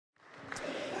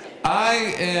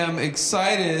I am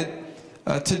excited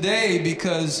today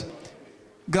because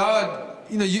God,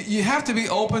 you have to be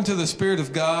open to the Spirit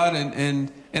of God,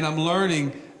 and I'm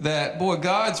learning that, boy,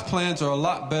 God's plans are a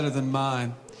lot better than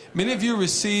mine. Many of you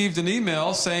received an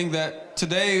email saying that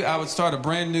today I would start a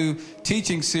brand new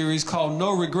teaching series called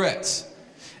No Regrets.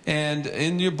 And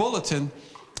in your bulletin,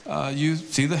 you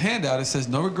see the handout. It says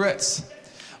No Regrets.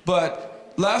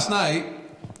 But last night,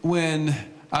 when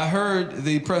I heard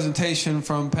the presentation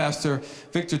from Pastor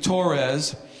Victor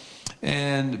Torres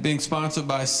and being sponsored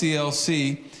by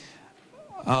CLC,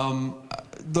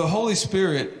 the Holy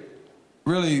Spirit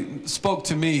really spoke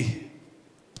to me.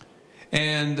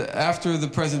 And after the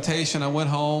presentation, I went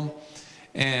home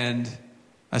and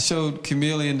I showed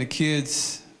Camille and the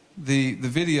kids the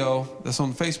video that's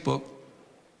on Facebook,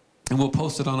 and we'll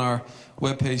post it on our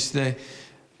webpage today.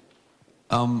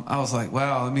 I was like,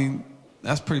 wow, I mean,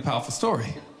 that's a pretty powerful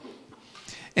story.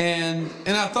 And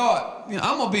I thought,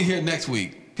 I'm going to be here next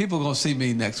week. People are going to see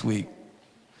me next week.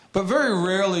 But very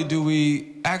rarely do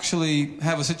we actually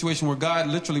have a situation where God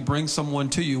literally brings someone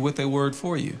to you with a word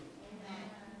for you.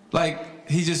 Like,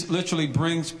 he just literally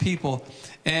brings people.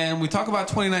 And we talk about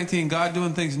 2019, God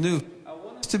doing things new. I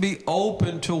want us to be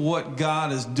open to what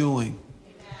God is doing.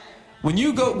 When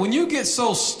you get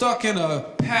so stuck in a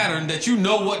pattern that you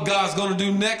know what God's going to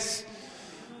do next,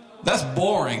 that's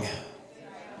boring.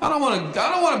 I don't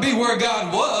want to be where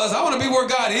God was. I want to be where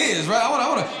God is, right? I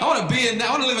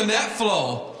want to live in that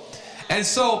flow. And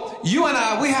so you and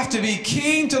I, we have to be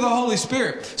keen to the Holy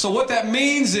Spirit. So what that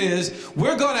means is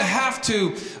we're going to have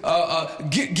to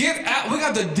get out. We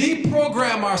got to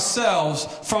deprogram ourselves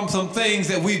from some things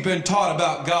that we've been taught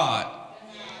about God.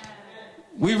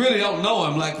 We really don't know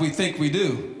him like we think we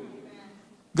do.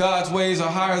 God's ways are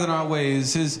higher than our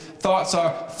ways. His thoughts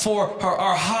are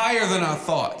higher than our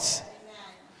thoughts.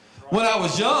 When I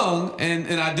was young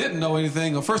and I didn't know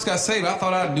anything, when I first got saved, I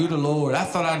thought I knew the Lord. I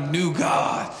thought I knew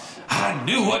God. I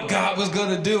knew what God was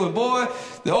going to do. And boy,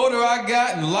 the older I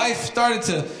got and life started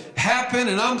to happen,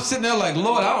 and I'm sitting there like,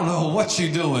 Lord, I don't know what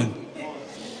you're doing.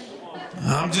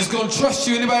 I'm just going to trust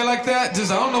you. Anybody like that?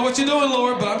 I don't know what you're doing,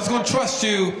 Lord, but I'm just going to trust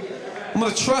you. I'm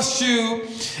going to trust you.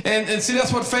 And see,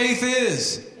 that's what faith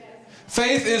is.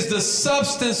 Faith is the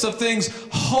substance of things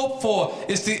hoped for.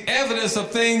 It's the evidence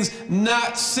of things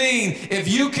not seen. If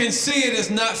you can see it, it's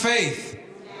not faith.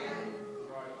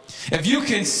 If you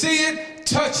can see it,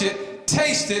 touch it,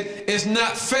 taste it, it's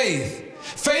not faith.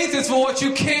 Faith is for what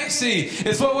you can't see.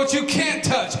 It's for what you can't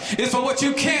touch. It's for what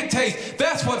you can't taste.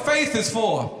 That's what faith is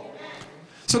for.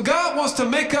 So God wants to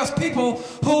make us people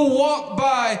who walk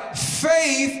by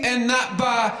faith and not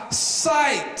by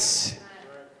sight.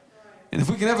 And if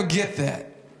we can ever get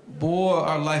that, boy,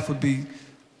 our life would be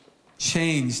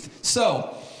changed.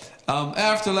 So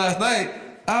after last night,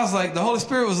 I was like, the Holy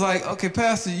Spirit was like, okay,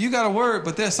 Pastor, you got a word,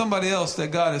 but there's somebody else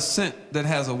that God has sent that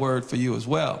has a word for you as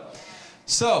well.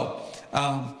 So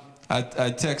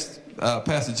I text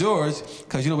Pastor George,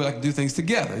 because, we like to do things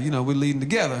together. We're leading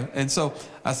together. And so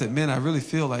I said, man, I really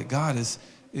feel like God I'm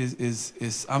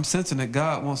sensing that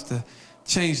God wants to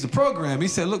change the program. He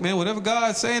said, look, man, whatever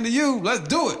God's saying to you, let's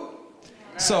do it.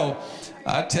 So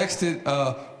I texted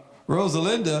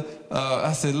Rosalinda.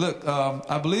 I said, look,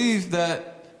 I believe that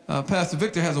Pastor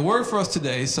Victor has a word for us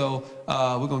today, so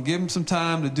we're going to give him some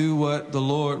time to do what the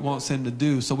Lord wants him to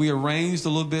do. So we arranged a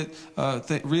little bit,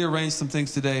 rearranged some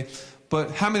things today.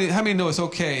 But how many know it's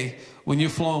okay when you're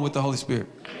flowing with the Holy Spirit?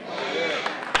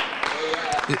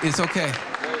 It's okay.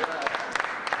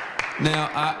 Now,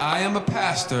 I am a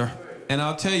pastor, and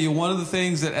I'll tell you, one of the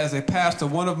things that as a pastor,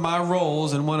 one of my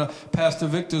roles and one of Pastor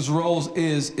Victor's roles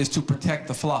is to protect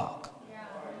the flock.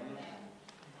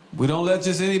 We don't let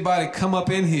just anybody come up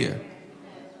in here.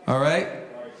 All right?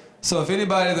 So if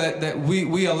anybody that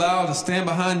we allow to stand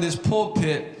behind this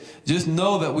pulpit, just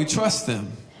know that we trust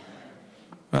them.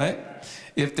 Right?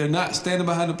 If they're not standing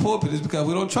behind the pulpit, it's because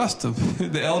we don't trust them.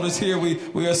 The elders here,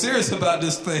 we are serious about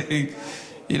this thing,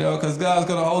 because God's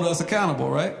going to hold us accountable,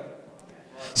 right?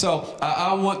 So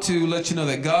I want to let you know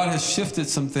that God has shifted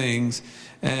some things,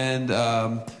 and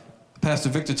Pastor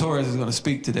Victor Torres is going to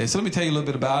speak today. So let me tell you a little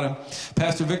bit about him.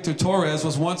 Pastor Victor Torres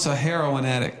was once a heroin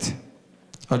addict,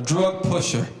 a drug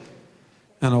pusher,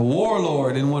 and a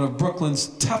warlord in one of Brooklyn's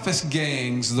toughest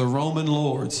gangs, the Roman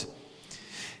Lords.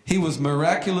 He was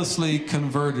miraculously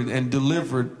converted and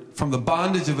delivered from the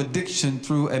bondage of addiction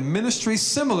through a ministry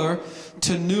similar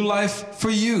to New Life for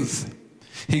Youth.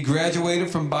 He graduated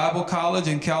from Bible College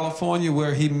in California,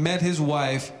 where he met his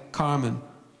wife, Carmen.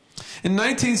 In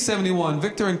 1971,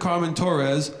 Victor and Carmen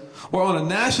Torres were on a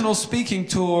national speaking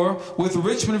tour with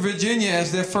Richmond, Virginia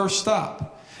as their first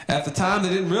stop. At the time, they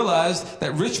didn't realize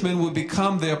that Richmond would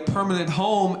become their permanent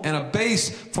home and a base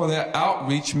for their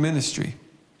outreach ministry.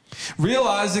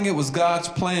 Realizing it was God's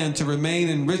plan to remain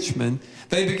in Richmond,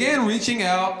 they began reaching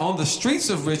out on the streets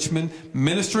of Richmond,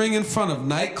 ministering in front of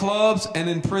nightclubs and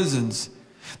in prisons.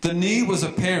 The need was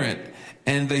apparent,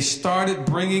 and they started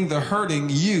bringing the hurting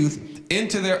youth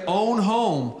into their own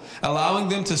home, allowing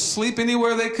them to sleep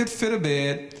anywhere they could fit a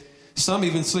bed, some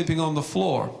even sleeping on the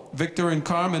floor. Victor and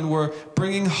Carmen were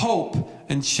bringing hope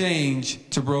and change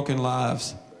to broken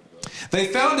lives. They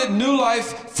founded New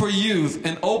Life for Youth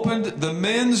and opened the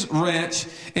Men's Ranch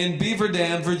in Beaver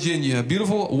Dam, Virginia, a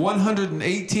beautiful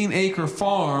 118-acre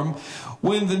farm,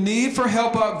 when the need for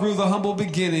help outgrew the humble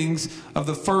beginnings of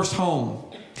the first home.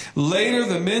 Later,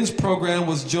 the men's program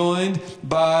was joined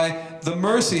by the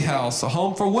Mercy House, a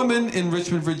home for women in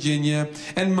Richmond, Virginia,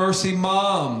 and Mercy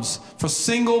Moms for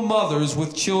single mothers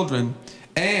with children,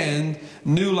 and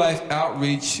New Life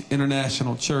Outreach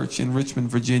International Church in Richmond,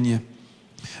 Virginia.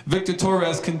 Victor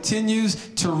Torres continues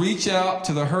to reach out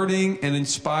to the hurting and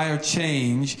inspire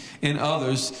change in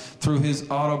others through his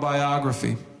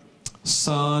autobiography,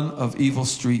 Son of Evil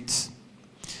Streets,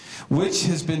 which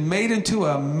has been made into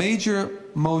a major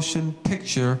motion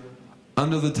picture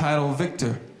under the title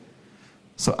Victor.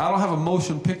 So I don't have a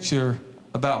motion picture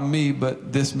about me,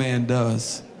 but this man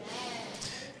does.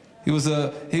 He was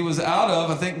out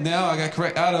of, I think now I got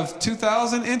correct, out of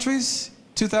 2,000 entries,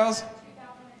 2,000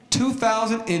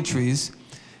 entries.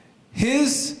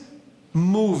 His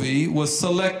movie was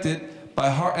selected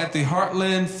at the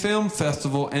Heartland Film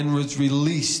Festival and was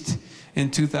released in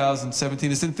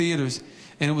 2017. It's in theaters.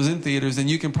 And it was in theaters, and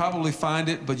you can probably find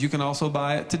it, but you can also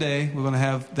buy it today. We're going to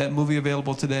have that movie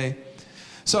available today.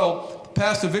 So,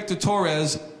 Pastor Victor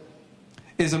Torres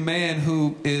is a man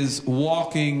who is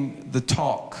walking the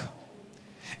talk.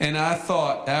 And I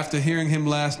thought, after hearing him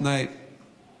last night,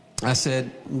 I said,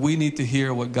 we need to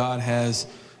hear what God has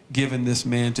given this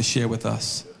man to share with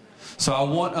us. So I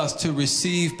want us to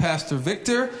receive Pastor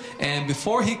Victor, and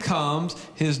before he comes,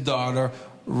 his daughter,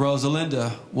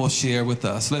 Rosalinda, will share with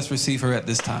us. Let's receive her at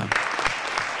this time.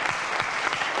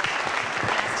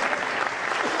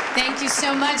 Thank you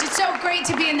so much. It's so great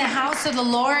to be in the house of the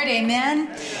Lord. Amen.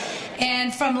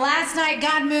 And from last night,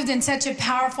 God moved in such a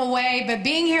powerful way. But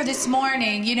being here this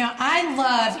morning, you know, I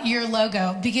love your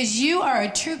logo because you are a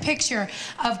true picture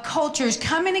of cultures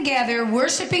coming together,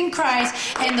 worshiping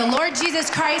Christ, and the Lord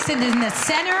Jesus Christ is in the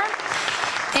center.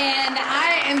 And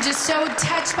I am just so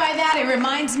touched by that. It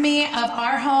reminds me of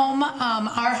our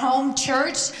home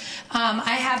church.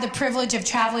 I have the privilege of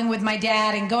traveling with my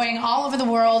dad and going all over the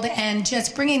world and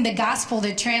just bringing the gospel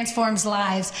that transforms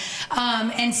lives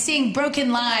and seeing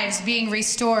broken lives being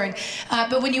restored.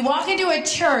 But when you walk into a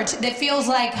church that feels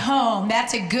like home,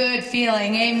 that's a good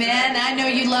feeling. Amen. I know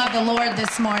you love the Lord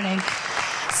this morning.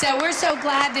 So we're so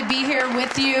glad to be here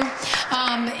with you.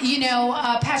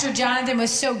 Pastor Jonathan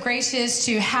was so gracious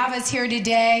to have us here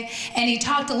today, and he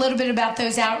talked a little bit about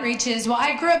those outreaches. Well,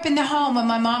 I grew up in the home when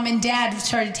my mom and dad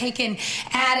started taking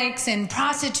addicts and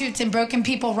prostitutes and broken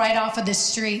people right off of the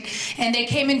street, and they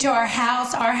came into our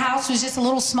house. Our house was just a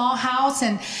little small house,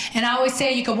 and I always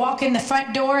say you could walk in the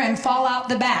front door and fall out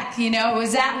the back. You know, it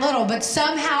was that little, but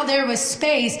somehow there was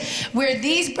space where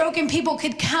these broken people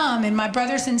could come, and my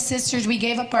brothers and sisters, we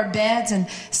gave up our beds and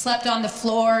slept on the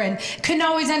floor and couldn't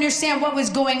always understand what was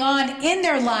going on in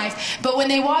their life. But when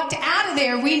they walked out of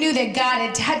there, we knew that God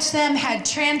had touched them, had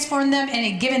transformed them, and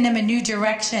had given them a new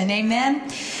direction. Amen.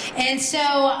 And so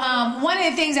one of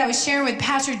the things I was sharing with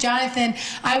Pastor Jonathan,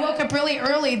 I woke up really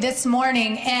early this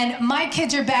morning, and my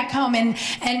kids are back home, and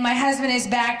my husband is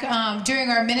back during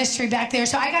our ministry back there,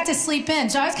 so I got to sleep in.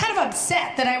 So I was kind of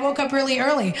upset that I woke up really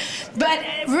early. But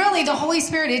really, the Holy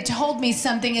Spirit had told me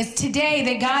something is today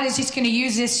that God is just going to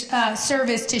use this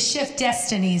service to shift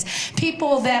destinies.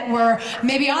 People that were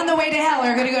maybe on the way to hell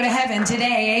are going to go to heaven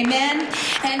today. Amen.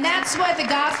 And that's what the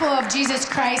gospel of Jesus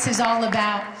Christ is all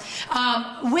about.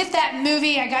 With that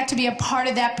movie, I got to be a part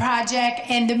of that project,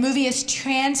 and the movie is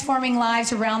transforming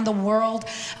lives around the world.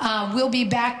 We'll be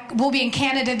in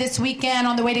Canada this weekend,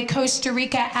 on the way to Costa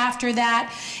Rica after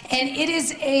that. And it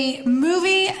is a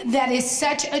movie that is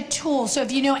such a tool. So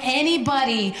if you know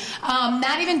anybody,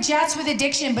 not even just with addiction,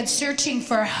 addiction, but searching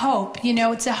for hope. You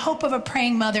know, it's the hope of a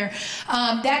praying mother.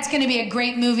 That's going to be a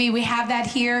great movie. We have that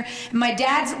here. My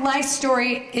dad's life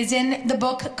story is in the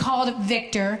book called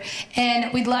Victor,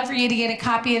 and we'd love for you to get a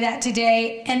copy of that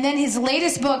today. And then his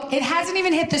latest book, it hasn't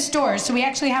even hit the stores, so we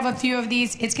actually have a few of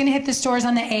these. It's going to hit the stores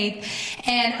on the 8th,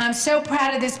 and I'm so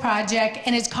proud of this project,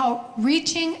 and it's called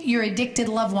Reaching Your Addicted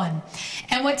Loved One.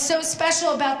 And what's so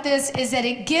special about this is that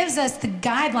it gives us the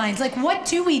guidelines. Like, what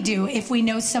do we do if we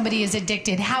know somebody is addicted?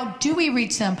 How do we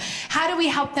reach them? How do we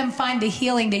help them find the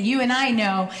healing that you and I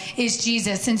know is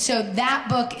Jesus? And so that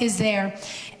book is there.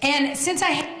 And since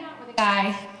I hang out with a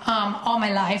guy all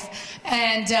my life,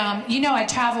 and you know, I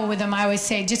travel with him, I always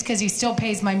say, just because he still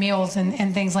pays my meals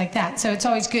and things like that. So it's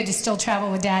always good to still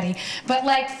travel with daddy. But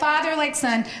like father, like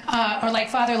son, or like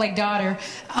father, like daughter,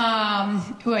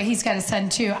 well, he's got a son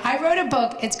too. I wrote a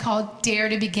book, it's called Dare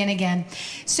to Begin Again.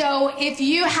 So if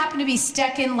you happen to be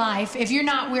stuck in life, if you're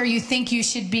not where you think you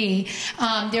should be,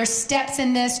 there's steps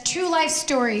in this, true life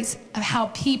stories of how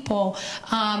people,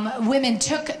 women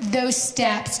took those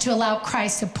steps to allow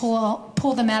Christ to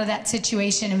pull them out of that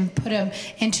situation and put them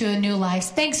into a new life.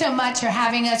 Thanks so much for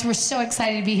having us. We're so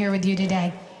excited to be here with you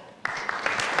today.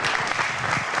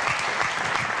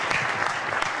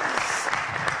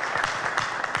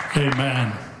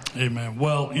 Amen. Amen.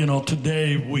 Well, you know,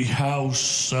 today we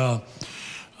house over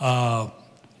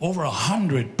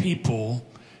 100 people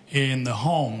in the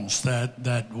homes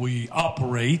that we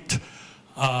operate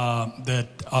that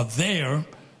are there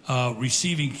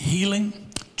receiving healing,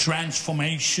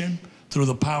 transformation through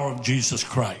the power of Jesus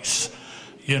Christ.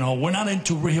 You know, we're not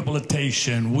into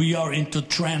rehabilitation. We are into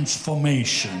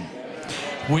transformation.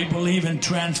 We believe in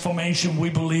transformation. We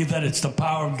believe that it's the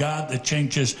power of God that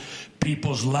changes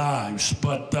people's lives.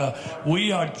 But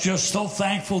we are just so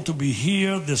thankful to be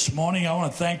here this morning. I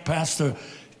want to thank Pastor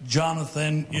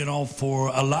Jonathan, you know, for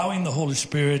allowing the Holy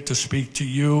Spirit to speak to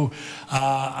you.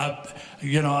 I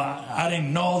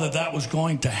didn't know that was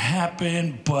going to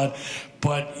happen, but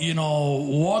you know,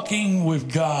 walking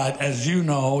with God, as you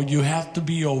know, you have to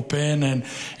be open,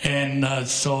 and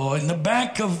so in the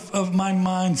back of my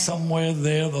mind somewhere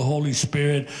there, the Holy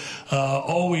Spirit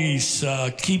always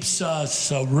keeps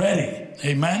us ready,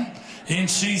 amen, in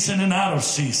season and out of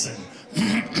season,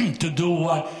 to do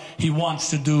what He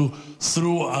wants to do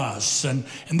through us. And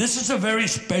this is a very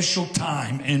special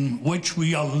time in which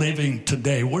we are living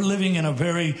today. We're living in a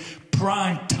very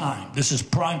prime time. This is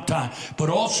prime time. But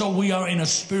also we are in a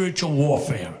spiritual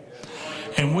warfare.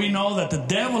 And we know that the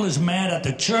devil is mad at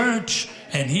the church,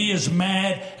 and he is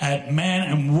mad at men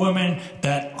and women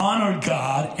that honor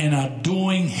God and are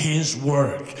doing His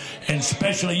work. And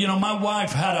especially, you know, my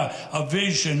wife had a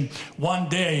vision one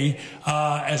day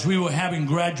as we were having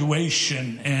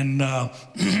graduation and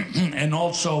and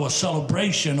also a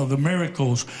celebration of the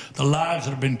miracles, the lives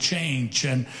that have been changed.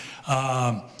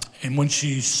 And when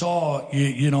she saw,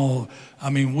 you know, I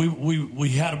mean, we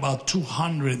had about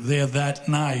 200 there that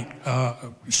night,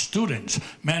 students,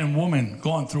 men and women,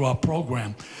 going through our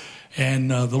program. And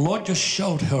the Lord just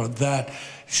showed her that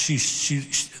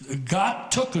God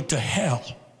took her to hell.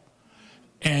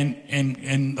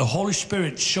 And the Holy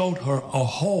Spirit showed her a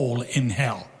hole in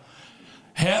hell.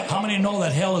 How many know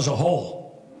that hell is a hole?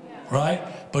 Right?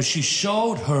 But she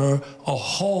showed her a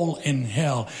hole in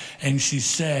hell. And she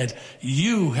said,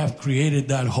 you have created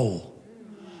that hole.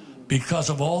 Because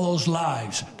of all those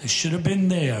lives that should have been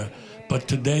there, but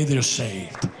today they're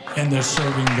saved and they're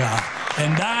serving God.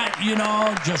 And that, you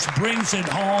know, just brings it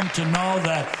home to know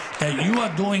that you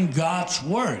are doing God's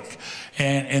work.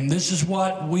 And this is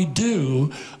what we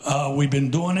do. We've been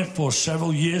doing it for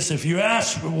several years. If you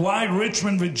ask why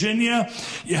Richmond, Virginia,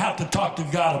 you have to talk to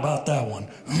God about that one.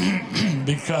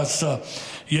 Because,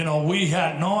 you know, we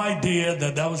had no idea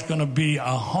that was going to be a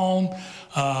home.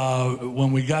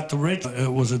 When we got to Richmond,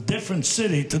 it was a different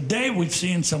city. Today we've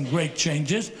seen some great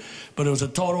changes, but it was a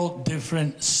total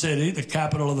different city, the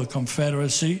capital of the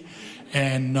Confederacy,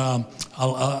 and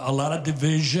a lot of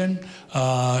division,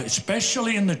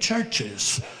 especially in the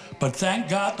churches. But thank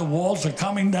God the walls are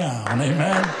coming down,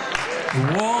 amen?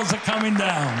 The walls are coming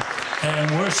down,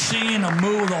 and we're seeing a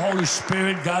move of the Holy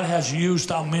Spirit. God has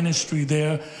used our ministry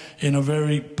there in a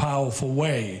very powerful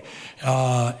way.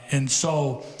 And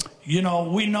so, you know,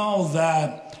 we know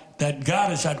that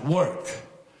God is at work.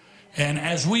 And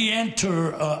as we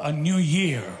enter a new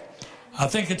year, I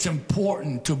think it's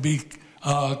important to be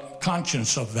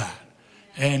conscious of that.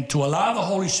 And to allow the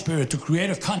Holy Spirit to create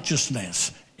a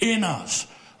consciousness in us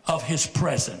of His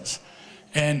presence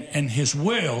and His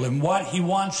will and what He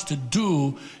wants to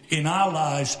do in our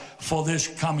lives for this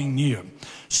coming year.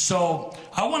 So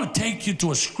I want to take you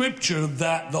to a scripture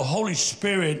that the Holy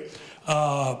Spirit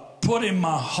put in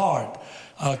my heart.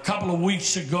 A couple of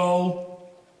weeks ago,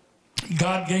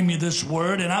 God gave me this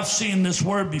word, and I've seen this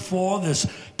word before, this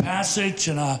passage,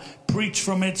 and I preached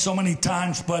from it so many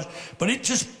times, but it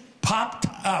just popped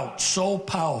out so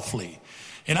powerfully.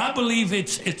 And I believe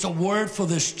it's a word for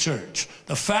this church.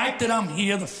 The fact that I'm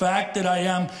here, the fact that I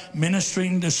am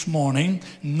ministering this morning,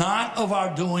 not of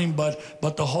our doing,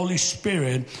 but the Holy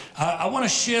Spirit, I want to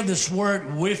share this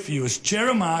word with you. It's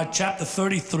Jeremiah chapter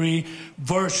 33,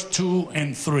 verse 2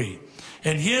 and 3.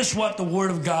 And here's what the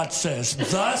word of God says.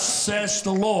 Thus says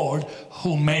the Lord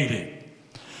who made it.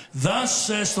 Thus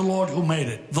says the Lord who made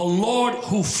it. The Lord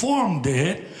who formed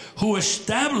it, who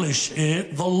established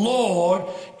it, the Lord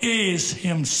is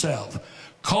himself.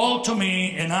 Call to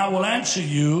me and I will answer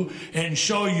you and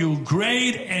show you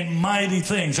great and mighty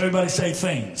things. Everybody say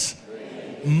things.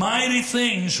 Great. Mighty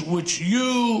things which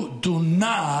you do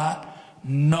not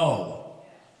know.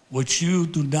 Which you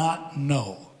do not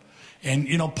know. And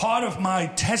you know, part of my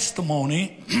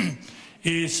testimony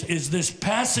is this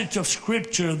passage of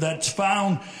scripture that's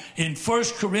found in 1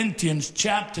 Corinthians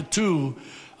chapter 2,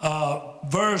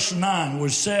 verse 9,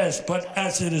 which says, but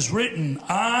as it is written,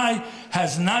 eye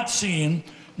has not seen,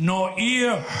 nor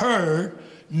ear heard,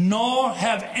 nor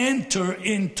have entered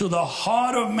into the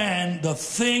heart of man the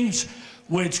things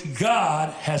which God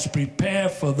has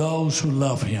prepared for those who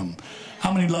love him.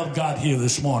 How many love God here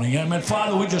this morning? Amen.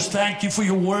 Father, we just thank you for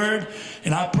your word.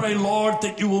 And I pray, Lord,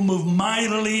 that you will move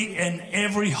mightily in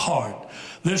every heart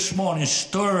this morning.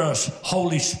 Stir us,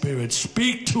 Holy Spirit.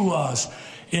 Speak to us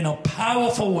in a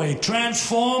powerful way.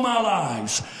 Transform our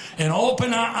lives and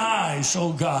open our eyes,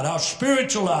 oh God, our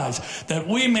spiritual eyes, that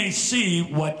we may see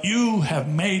what you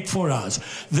have made for us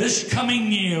this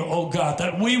coming year, oh God,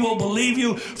 that we will believe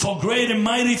you for great and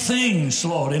mighty things,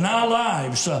 Lord, in our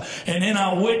lives and in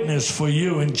our witness for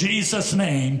you. In Jesus'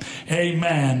 name,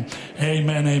 amen,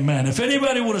 amen, amen. If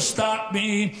anybody would have stopped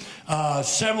me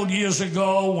several years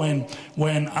ago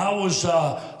when I was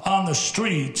on the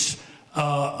streets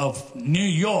of New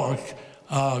York,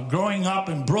 growing up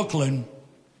in Brooklyn,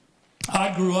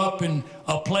 I grew up in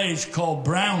a place called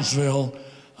Brownsville,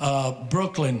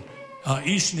 Brooklyn,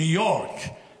 East New York.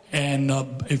 And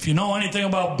if you know anything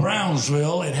about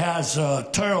Brownsville, it has a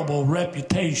terrible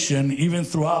reputation even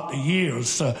throughout the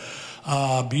years.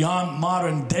 Beyond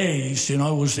modern days, you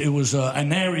know, it was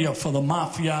an area for the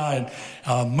mafia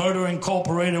and Murder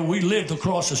Incorporated. We lived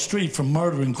across the street from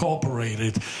Murder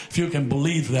Incorporated, if you can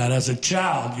believe that. As a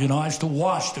child, you know, I used to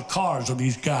wash the cars of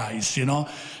these guys, you know,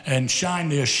 and shine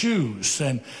their shoes.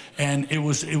 And it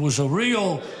was a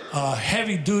real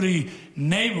heavy-duty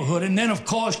neighborhood. And then, of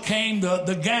course, came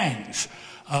the gangs.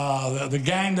 The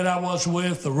gang that I was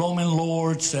with, the Roman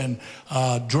Lords and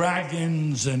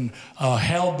Dragons and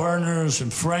Hellburners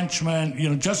and Frenchmen, you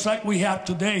know, just like we have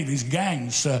today, these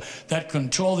gangs that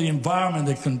control the environment,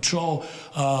 that control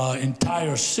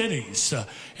entire cities.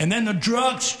 And then the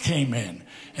drugs came in.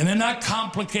 And then that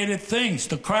complicated things.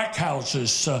 The crack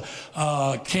houses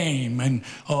came, and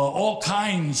all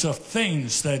kinds of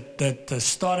things that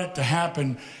started to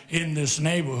happen in this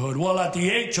neighborhood. Well, at the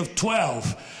age of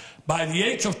 12, by the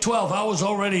age of 12, I was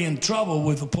already in trouble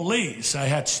with the police. I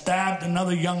had stabbed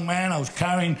another young man. I was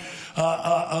carrying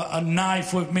a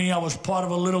knife with me. I was part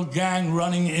of a little gang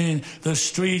running in the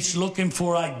streets looking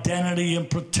for identity and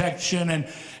protection.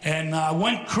 And I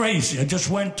went crazy. I just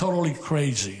went totally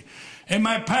crazy. And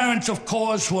my parents, of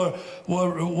course, were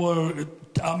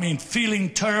feeling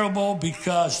terrible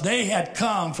because they had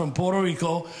come from Puerto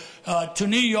Rico to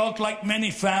New York, like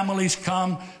many families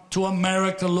come to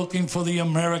America looking for the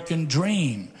American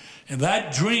dream. And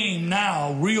that dream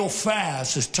now, real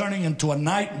fast, is turning into a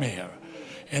nightmare.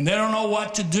 And they don't know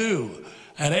what to do.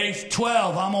 At age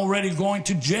 12, I'm already going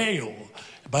to jail.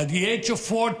 By the age of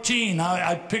 14,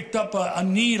 I picked up a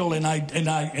needle and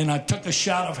I took a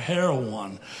shot of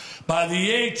heroin. By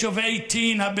the age of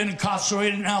 18, I've been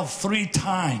incarcerated now 3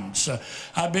 times.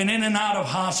 I've been in and out of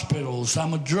hospitals.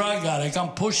 I'm a drug addict.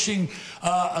 I'm pushing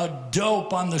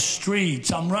dope on the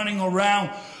streets. I'm running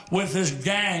around with this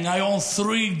gang. I own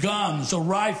 3 guns, a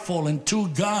rifle and 2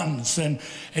 guns, and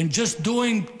just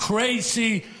doing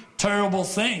crazy, terrible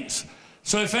things.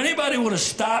 So if anybody would have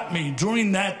stopped me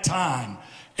during that time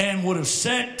and would have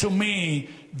said to me,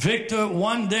 Victor,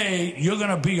 one day you're going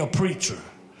to be a preacher.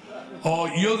 Or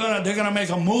they're gonna make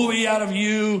a movie out of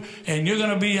you, and you're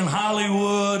gonna be in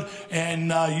Hollywood, and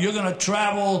you're gonna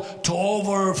travel to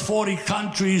over 40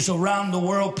 countries around the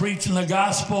world preaching the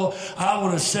gospel, I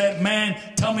would have said, man,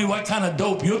 tell me what kind of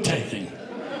dope you're taking,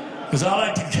 because I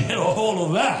like to get a hold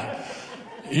of that.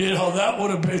 You know, that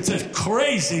would have been just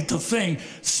crazy to think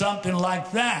something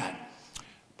like that.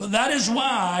 But that is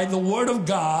why the Word of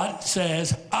God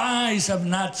says, eyes have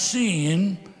not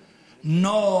seen,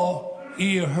 nor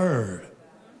ear heard,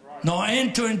 nor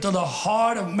enter into the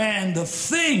heart of man the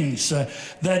things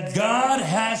that God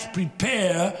has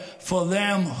prepared for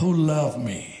them who love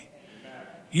me.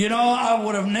 You know, I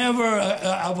would have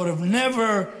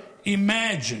never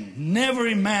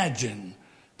imagined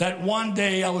that one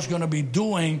day I was going to be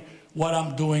doing what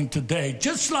I'm doing today.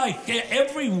 Just like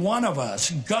every one of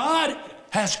us, God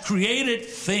has created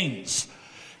things.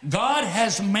 God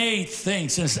has made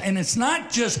things. And it's not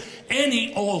just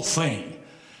any old thing.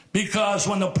 Because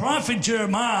when the prophet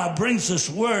Jeremiah brings this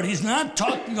word, he's not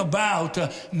talking about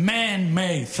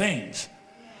man-made things.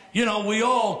 You know, we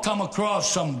all come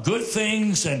across some good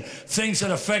things and things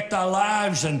that affect our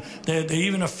lives, and they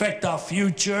even affect our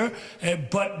future.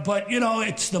 But you know,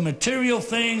 it's the material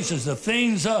things, it's the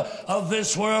things of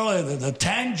this world, the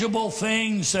tangible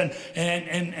things, and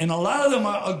a lot of them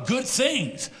are good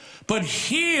things. But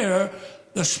here,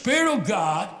 the Spirit of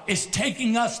God is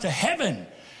taking us to heaven.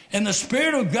 And the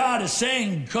Spirit of God is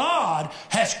saying God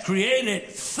has created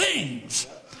things,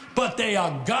 but they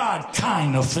are God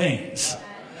kind of things.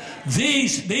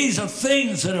 These are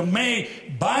things that are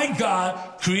made by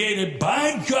God, created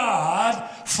by God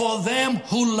for them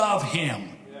who love Him,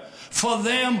 for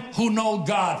them who know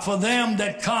God, for them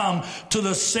that come to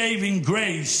the saving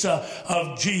grace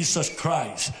of Jesus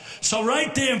Christ. So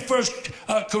right there in 1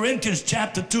 Corinthians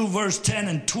chapter 2, verse 10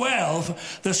 and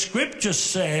 12, the scriptures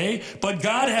say, but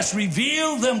God has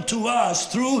revealed them to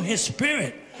us through His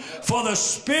Spirit. For the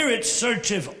Spirit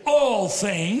searcheth all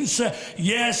things,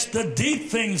 yes, the deep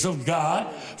things of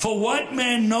God. For what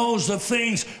man knows the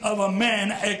things of a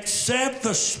man except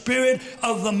the spirit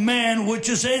of the man which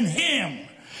is in him?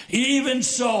 Even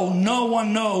so, no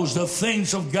one knows the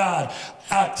things of God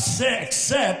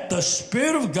except the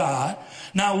Spirit of God.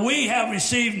 Now we have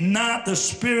received not the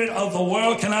spirit of the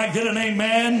world. Can I get an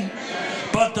amen?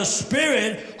 But the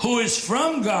Spirit who is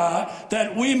from God,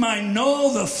 that we might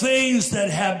know the things that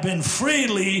have been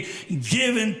freely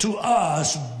given to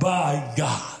us by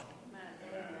God.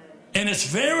 And it's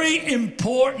very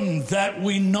important that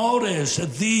we notice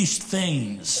these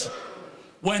things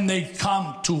when they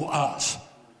come to us.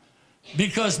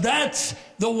 Because that's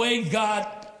the way God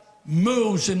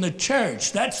moves in the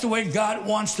church. That's the way God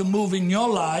wants to move in your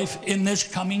life in this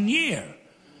coming year.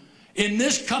 In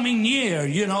this coming year,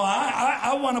 you know,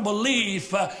 I want to believe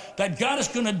that God is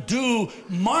going to do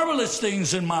marvelous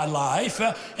things in my life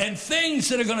and things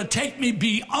that are going to take me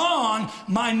beyond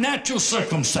my natural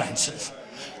circumstances.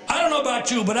 I don't know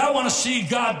about you, but I want to see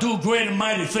God do great and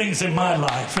mighty things in my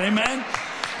life. Amen?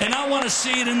 And I want to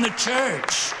see it in the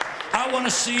church. I want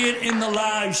to see it in the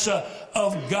lives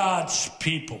of God's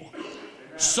people.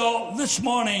 So this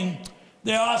morning,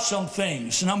 there are some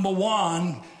things. Number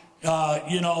one,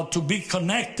 you know, to be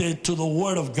connected to the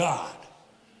Word of God.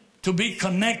 To be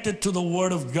connected to the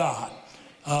Word of God.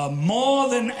 More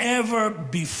than ever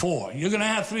before. You're going to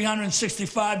have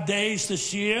 365 days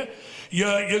this year.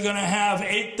 You're going to have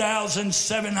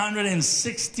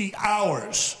 8,760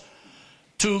 hours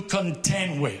to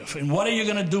contend with. And what are you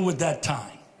going to do with that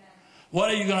time? What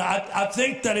are you going to... I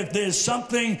think that if there's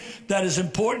something that is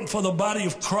important for the body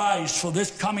of Christ for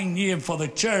this coming year, for the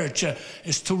church,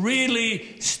 is to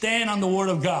really stand on the Word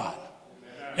of God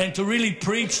and to really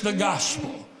preach the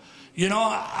gospel. You know,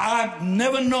 I've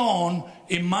never known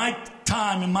in my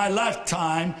time, in my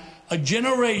lifetime, a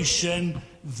generation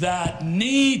that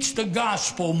needs the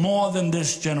gospel more than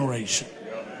this generation.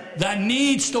 That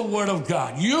needs the Word of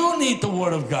God. You need the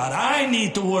Word of God. I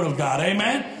need the Word of God.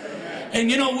 Amen? And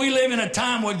you know, we live in a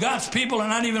time where God's people are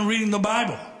not even reading the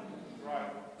Bible.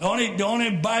 The only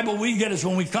Bible we get is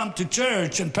when we come to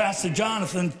church and Pastor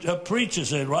Jonathan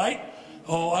preaches it, right?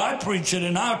 Or I preach it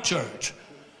in our church.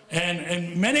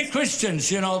 And many Christians,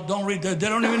 you know, don't read. They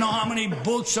don't even know how many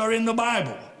books are in the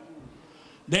Bible.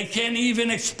 They can't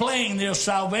even explain their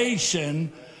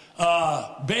salvation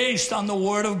based on the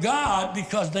Word of God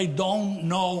because they don't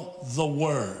know the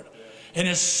Word. And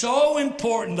it's so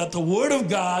important that the Word of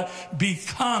God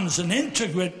becomes an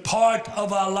integral part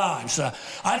of our lives.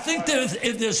 I think that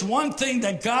if there's one thing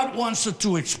that God wants us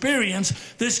to experience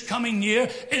this coming year,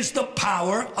 is the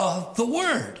power of the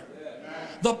Word.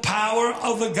 The power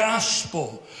of the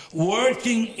gospel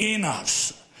working in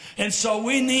us. And so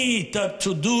we need to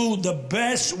do the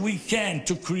best we can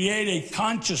to create a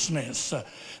consciousness,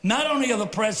 not only of the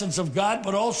presence of God,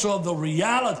 but also of the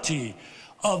reality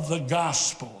of the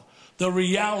gospel. The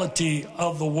reality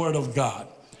of the Word of God.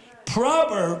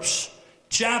 Proverbs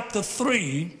chapter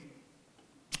 3,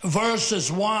 verses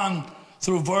 1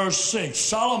 through verse 6.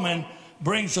 Solomon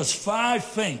brings us 5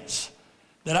 things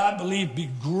that I believe be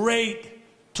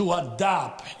great to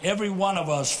adopt, every one of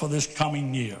us, for this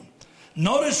coming year.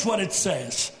 Notice what it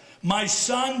says. My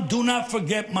son, do not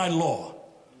forget my law,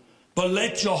 but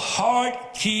let your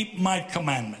heart keep my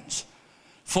commandments.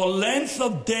 For length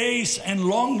of days and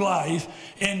long life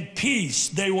and peace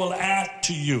they will add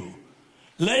to you.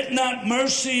 Let not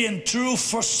mercy and truth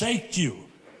forsake you.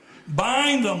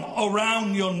 Bind them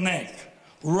around your neck.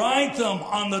 Write them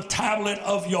on the tablet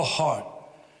of your heart.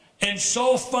 And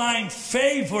so find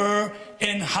favor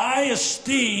and high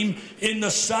esteem in the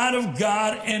sight of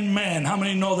God and man. How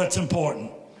many know that's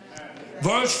important?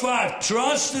 Verse 5,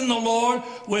 trust in the Lord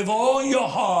with all your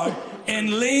heart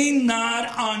and lean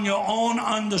not on your own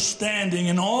understanding.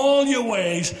 In all your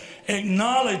ways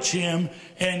acknowledge him,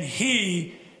 and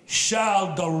he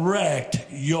shall direct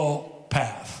your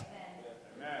path.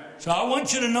 So I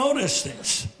want you to notice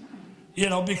this,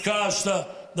 because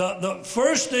the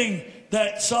first thing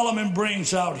that Solomon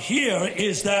brings out here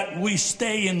is that we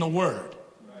stay in the Word,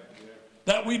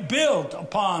 that we build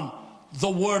upon the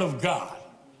Word of God.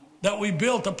 That we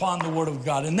built upon the Word of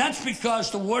God. And that's because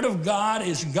the Word of God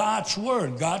is God's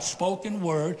Word, God's spoken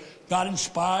Word,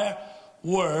 God-inspired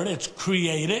Word. It's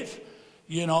creative.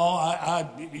 We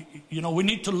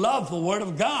need to love the Word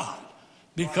of God,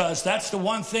 because that's the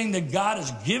one thing that God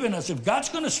has given us. If God's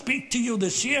going to speak to you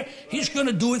this year, he's going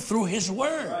to do it through his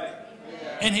Word.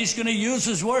 And he's going to use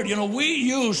his Word. We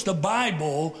use the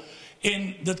Bible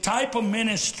in the type of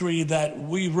ministry that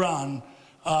we run.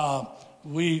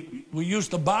 We use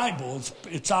the Bible.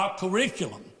 It's our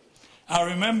curriculum.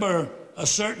 I remember a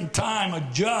certain time a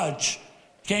judge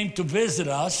came to visit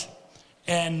us,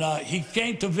 and he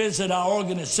came to visit our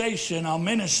organization, our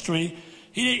ministry.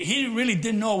 He really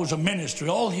didn't know it was a ministry.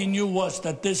 All he knew was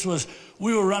that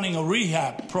we were running a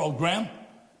rehab program.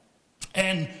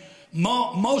 And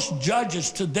most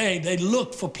judges today, they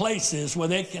look for places where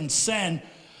they can send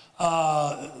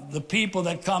the people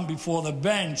that come before the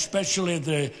bench, especially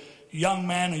the young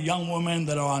man or young woman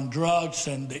that are on drugs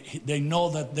and they know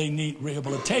that they need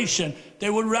rehabilitation. They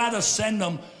would rather send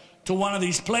them to one of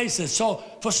these places. So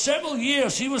for several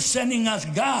years, he was sending us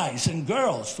guys and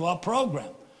girls to our program.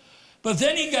 But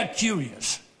then he got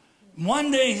curious. One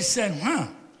day he said,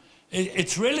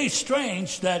 it's really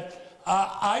strange that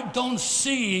I don't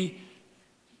see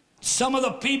some of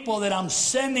the people that I'm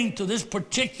sending to this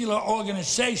particular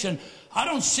organization. I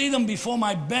don't see them before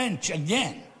my bench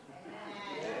again.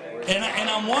 And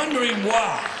I'm wondering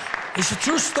why. It's a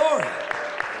true story.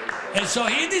 And so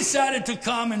he decided to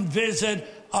come and visit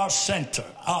our center,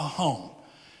 our home.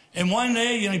 And one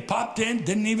day, he popped in,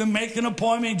 didn't even make an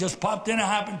appointment. He just popped in. I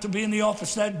happened to be in the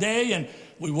office that day, and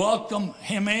we welcomed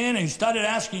him in, and he started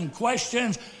asking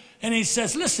questions. And he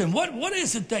says, listen, what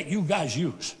is it that you guys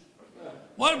use?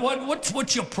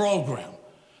 What's your program?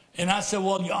 And I said,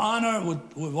 well, Your Honor,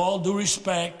 with all due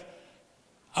respect,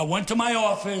 I went to my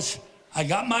office, I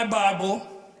got my Bible,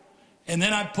 and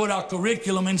then I put our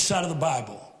curriculum inside of the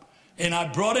Bible. And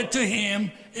I brought it to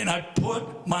him, and I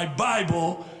put my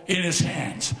Bible in his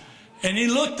hands. And he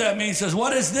looked at me and says,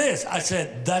 what is this? I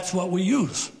said, that's what we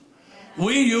use.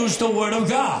 We use the Word of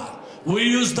God. We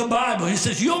use the Bible. He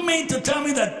says, you mean to tell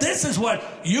me that this is what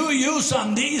you use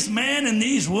on these men and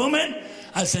these women?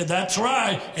 I said, that's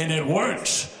right, and it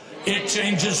works. It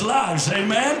changes lives.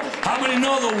 Amen? How many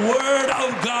know the Word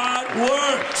of God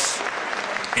works?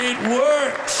 It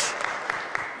works.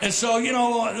 And so,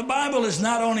 the Bible is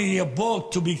not only a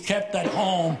book to be kept at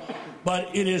home,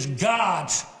 but it is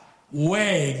God's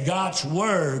way, God's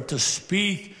Word to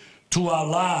speak to our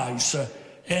lives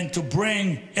and to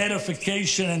bring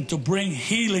edification and to bring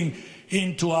healing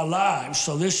into our lives.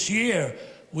 So this year,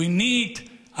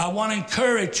 I want to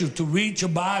encourage you to read your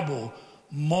Bible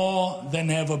more than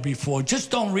ever before.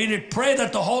 Just don't read it. Pray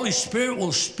that the Holy Spirit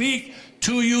will speak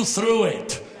to you through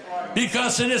it.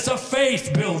 Because it is a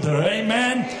faith builder,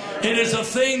 amen? It is a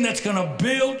thing that's going to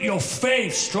build your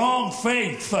faith, strong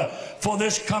faith for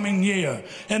this coming year.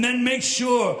 And then make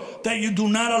sure that you do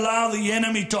not allow the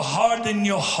enemy to harden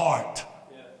your heart.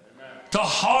 To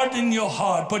harden your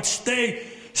heart, but stay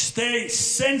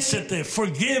sensitive,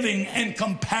 forgiving, and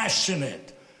compassionate.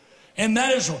 And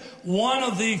that is one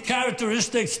of the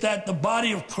characteristics that the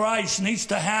body of Christ needs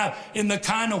to have in the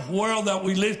kind of world that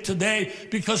we live today,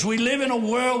 because we live in a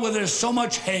world where there's so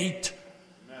much hate.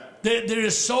 There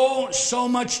is so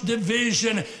much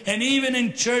division, and even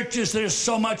in churches there's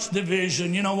so much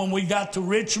division. When we got to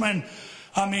Richmond,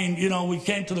 we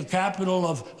came to the capital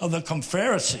of the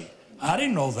Confederacy. I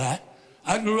didn't know that.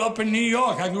 I grew up in New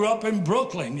York. I grew up in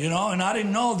Brooklyn, and I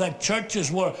didn't know that churches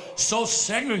were so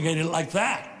segregated like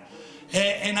that.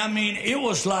 And it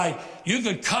was like you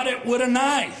could cut it with a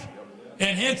knife.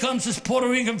 And here comes this Puerto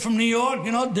Rican from New York,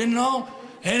 you know, didn't know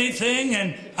anything.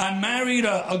 And I married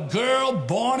a girl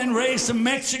born and raised in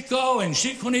Mexico, and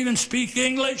she couldn't even speak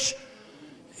English.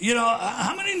 You know,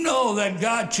 how many know that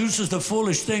God chooses the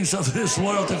foolish things of this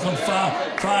world to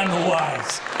find the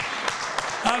wise?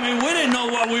 I mean, we didn't know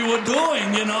what we were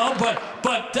doing, you know,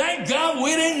 but thank God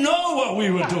we didn't know what we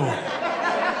were doing,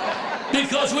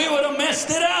 because we would have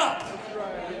messed it up.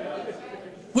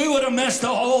 We would have messed the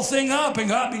whole thing up, and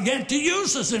God began to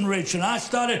use us in Richmond. I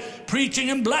started preaching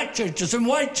in black churches and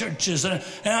white churches, and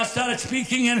I started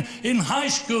speaking in high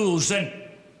schools, and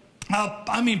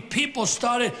I mean, people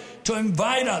started to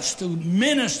invite us to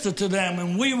minister to them,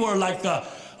 and we were like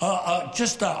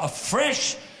just a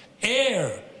fresh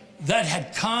air that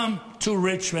had come to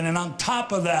Richmond. And on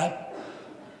top of that,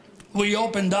 we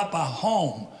opened up a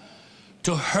home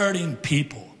to hurting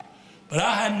people. But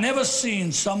I had never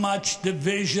seen so much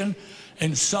division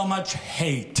and so much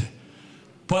hate.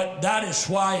 But that is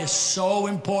why it's so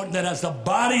important that as the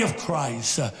body of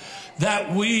Christ,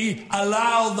 that we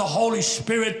allow the Holy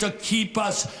Spirit to keep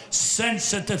us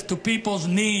sensitive to people's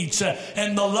needs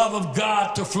and the love of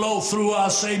God to flow through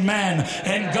us, amen,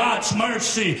 and God's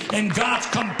mercy and God's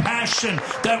compassion,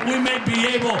 that we may be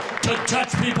able to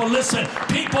touch people. Listen,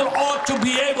 people ought to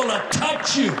be able to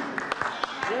touch you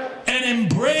and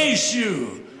embrace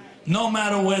you no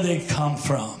matter where they come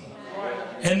from.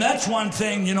 And that's one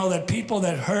thing, you know, that people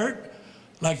that hurt,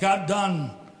 like I've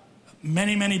done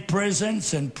many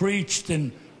prisons and preached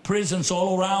in prisons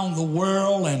all around the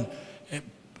world, and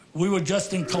we were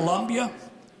just in Colombia,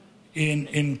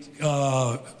 in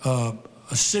a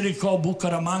city called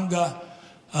Bucaramanga,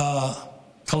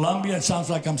 Colombia. It sounds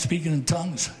like I'm speaking in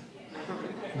tongues,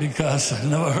 because I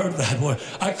never heard that word.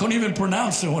 I couldn't even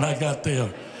pronounce it when I got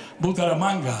there,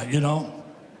 Bucaramanga, you know.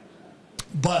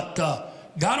 But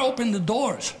God opened the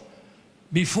doors.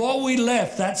 Before we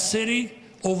left that city,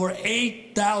 over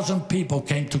 8,000 people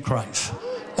came to Christ.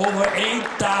 Over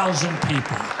 8,000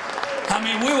 people. I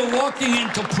mean, we were walking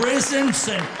into prisons,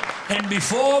 and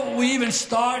before we even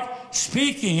start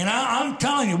speaking, and I'm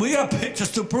telling you, we got pictures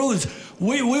to prove this.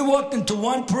 We walked into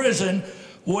one prison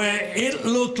where it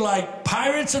looked like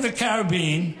Pirates of the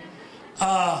Caribbean,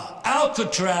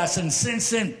 Alcatraz, and Sin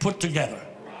Sin put together.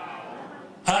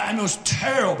 And it was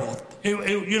terrible.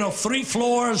 You know, 3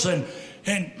 floors and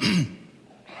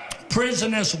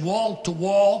prisoners wall to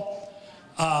wall.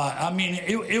 I mean,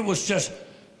 it was just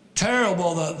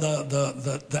terrible.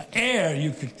 The air,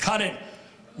 you could cut it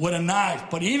with a knife.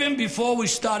 But even before we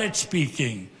started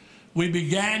speaking, we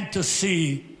began to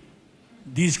see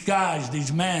these guys,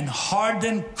 these men,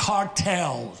 hardened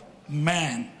cartel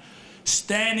men,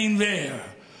 standing there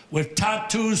with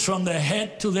tattoos from their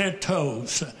head to their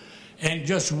toes and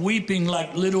just weeping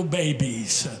like little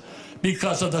babies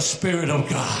because of the Spirit of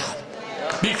God,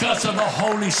 because of the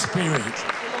Holy Spirit.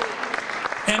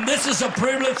 And this is a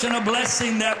privilege and a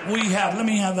blessing that we have. Let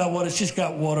me have that water. She's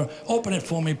got water. Open it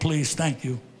for me, please. Thank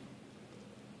you.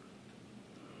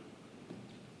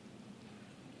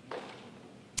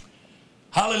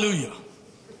 Hallelujah.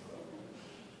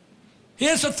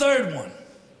 Here's the third one.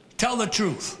 Tell the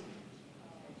truth.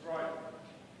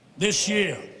 This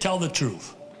year, tell the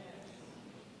truth.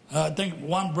 I think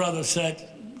one brother said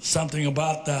something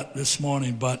about that this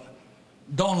morning, but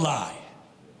don't lie.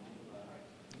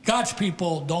 God's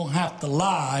people don't have to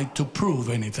lie to prove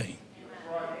anything.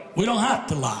 We don't have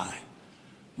to lie.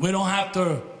 We don't have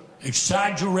to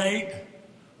exaggerate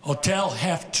or tell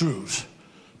half-truths.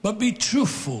 But be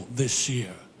truthful this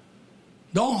year.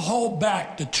 Don't hold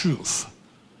back the truth.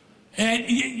 And,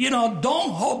 you know,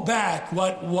 don't hold back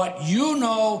what you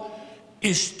know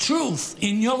is truth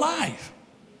in your life.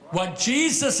 What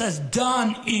Jesus has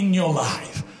done in your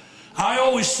life. I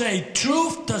always say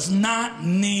truth does not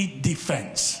need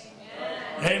defense.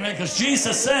 Amen. Because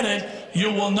Jesus said it,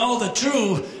 you will know the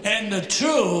truth, and the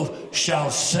truth shall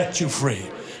set you free.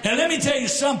 And let me tell you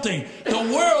something.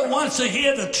 The world wants to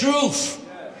hear the truth.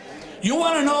 You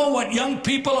want to know what young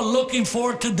people are looking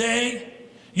for today?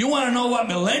 You want to know what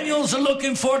millennials are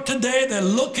looking for today? They're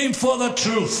looking for the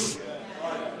truth.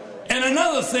 And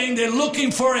another thing, they're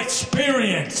looking for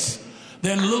experience.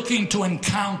 They're looking to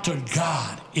encounter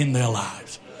God in their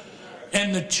lives.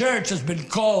 And the church has been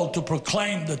called to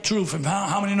proclaim the truth. And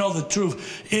how many know the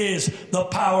truth is the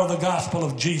power of the gospel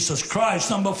of Jesus Christ?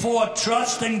 Number 4,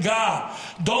 trust in God.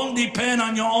 Don't depend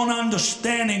on your own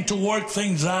understanding to work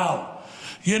things out.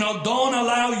 You know, don't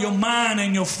allow your mind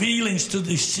and your feelings to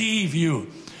deceive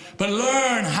you. But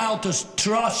learn how to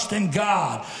trust in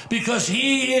God, because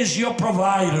He is your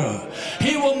provider.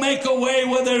 He will make a way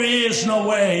where there is no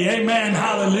way. Amen.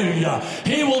 Hallelujah.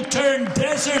 He will turn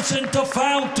deserts into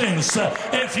fountains.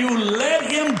 If you let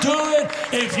Him do it,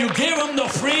 if you give Him the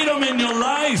freedom in your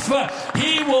life,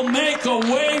 He will make a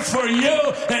way for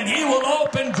you, and He will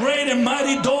open great and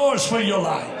mighty doors for your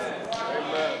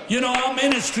life. You know, our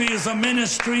ministry is a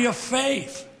ministry of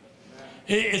faith.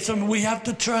 We have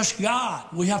to trust God.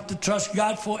 We have to trust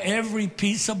God for every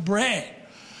piece of bread.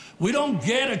 We don't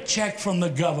get a check from the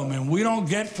government. We don't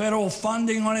get federal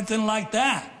funding or anything like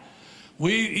that.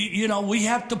 We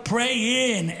have to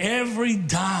pray in every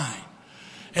dime.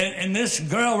 And this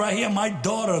girl right here, my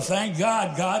daughter, thank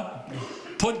God, God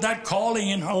put that calling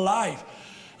in her life.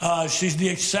 She's the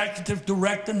executive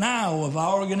director now of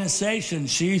our organization.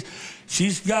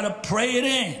 She's got to pray it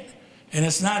in. And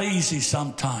it's not easy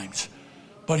sometimes.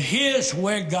 But here's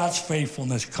where God's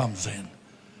faithfulness comes in.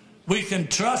 We can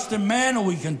trust in man, or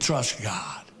we can trust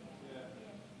God.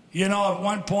 You know, at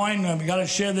one point, I've got to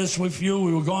share this with you,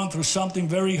 we were going through something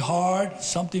very hard,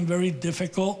 something very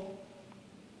difficult.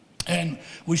 And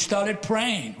we started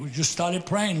praying. We just started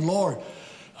praying, Lord,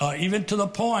 even to the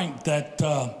point that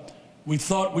we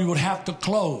thought we would have to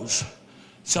close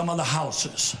some of the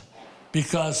houses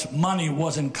because money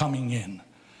wasn't coming in.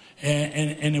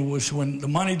 And it was when the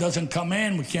money doesn't come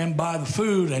in, we can't buy the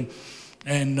food,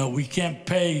 and we can't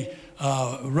pay,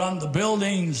 run the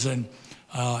buildings and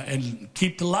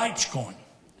keep the lights going.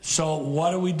 So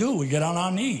what do? We get on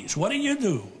our knees. What do you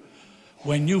do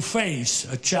when you face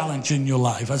a challenge in your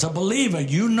life? As a believer,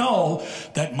 you know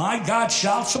that my God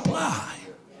shall supply.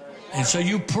 And so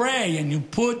you pray and you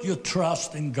put your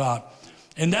trust in God.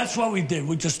 And that's what we did.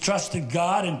 We just trusted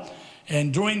God.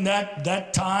 And during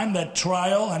that time, that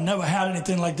trial, I never had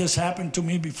anything like this happen to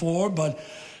me before. But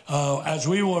as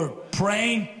we were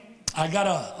praying, I got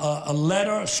a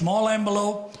letter, a small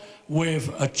envelope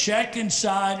with a check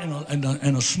inside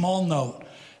and a small note.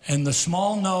 And the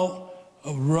small note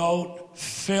wrote,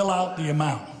 fill out the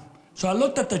amount. So I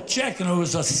looked at the check, and it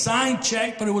was a signed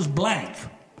check, but it was blank.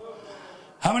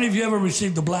 How many of you ever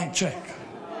received a blank check?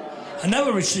 I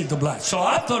never received a blank. So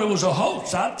I thought it was a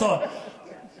hoax. I thought,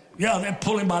 yeah, they're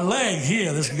pulling my leg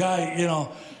here. This guy,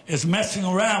 is messing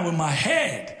around with my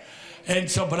head.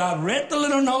 And so, but I read the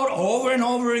little note over and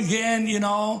over again,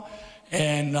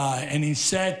 and he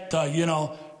said,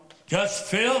 just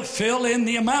fill in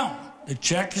the amount. The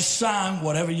check is signed,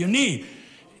 whatever you need.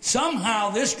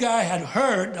 Somehow this guy had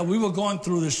heard that we were going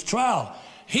through this trial.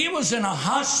 He was in a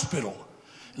hospital,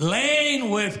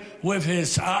 laying with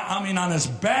his, on his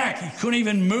back. He couldn't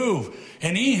even move.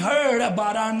 And he heard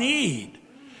about our need.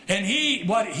 And he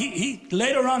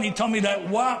later on, he told me that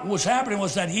what was happening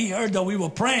was that he heard that we were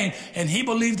praying, and he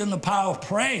believed in the power of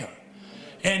prayer.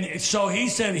 And so he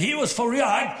said he was for real.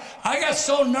 I got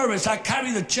so nervous, I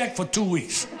carried the check for 2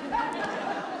 weeks.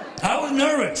 I was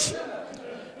nervous.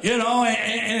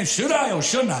 And should I or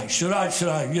shouldn't I? Should I,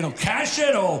 cash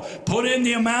it or put in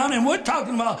the amount? And we're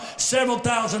talking about several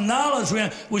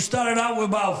 $1,000s. We started out with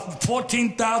about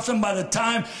 $14,000. By the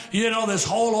time, this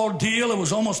whole ordeal, it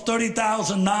was almost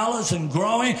 $30,000 and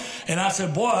growing. And I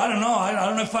said, boy, I don't know. I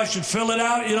don't know if I should fill it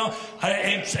out,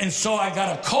 And so I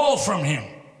got a call from him.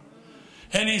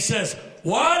 And he says,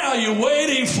 what are you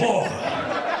waiting for?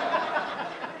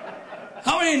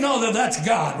 How many know that that's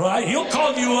God, right? He'll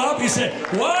call you up. He said,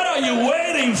 what are you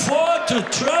waiting for to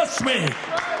trust me?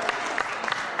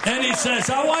 And he says,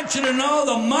 I want you to know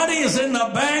the money is in the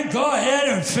bank. Go ahead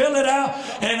and fill it out.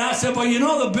 And I said,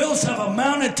 well, the bills have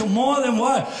amounted to more than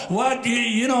what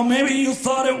maybe you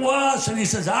thought it was. And he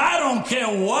says, I don't care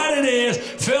what it is.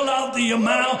 Fill out the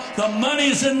amount. The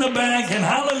money's in the bank. And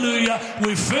hallelujah,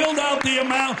 we filled out the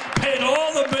amount, paid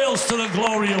all the bills to the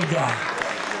glory of God.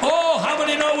 Oh, how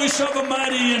many know we serve a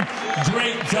mighty and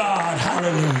great God?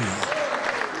 Hallelujah.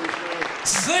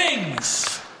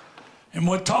 Things, and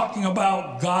we're talking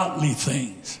about godly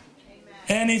things.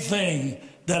 Anything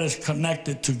that is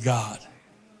connected to God.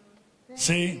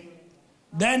 See?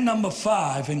 Then number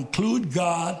 5, include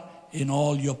God in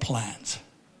all your plans.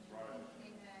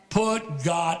 Put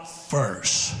God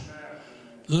first.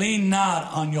 Lean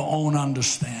not on your own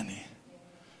understanding.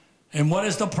 And what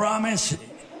is the promise?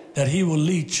 That He will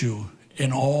lead you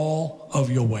in all of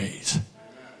your ways.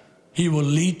 He will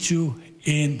lead you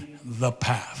in the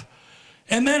path.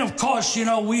 And then, of course,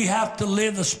 we have to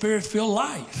live the Spirit-filled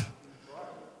life.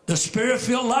 The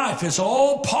Spirit-filled life is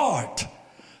all part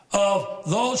of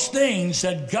those things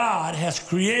that God has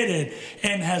created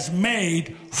and has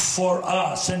made for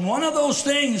us. And one of those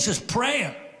things is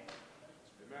prayer.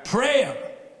 Prayer.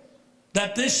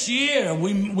 That this year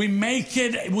we make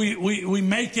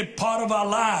it part of our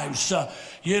lives,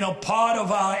 part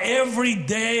of our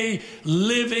everyday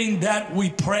living, that we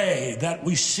pray, that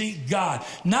we seek God.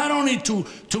 Not only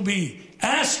to be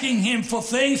asking him for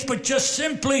things, but just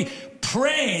simply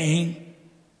praying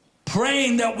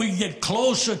that we get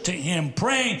closer to him,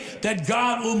 praying that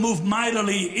God will move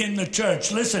mightily in the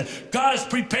church. Listen, God has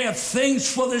prepared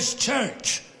things for this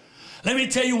church. Let me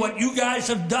tell you what you guys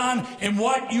have done and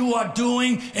what you are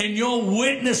doing and your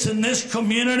witness in this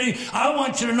community. I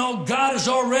want you to know God has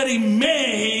already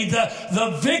made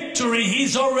the victory.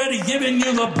 He's already given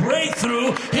you the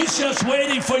breakthrough. He's just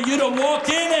waiting for you to walk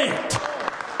in it.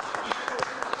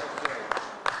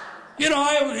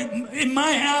 In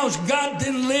my house, God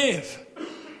didn't live.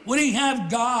 We didn't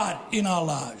have God in our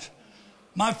lives.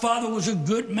 My father was a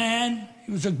good man.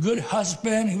 He was a good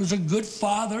husband. He was a good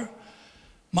father.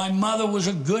 My mother was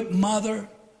a good mother.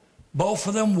 Both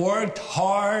of them worked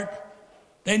hard.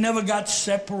 They never got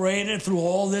separated through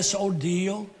all this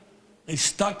ordeal. They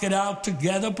stuck it out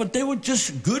together, but they were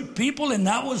just good people, and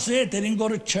that was it. They didn't go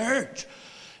to church.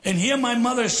 And here my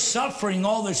mother is suffering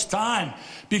all this time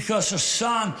because her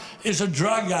son is a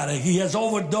drug addict. He has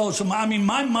overdosed. I mean,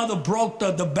 my mother broke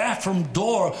the bathroom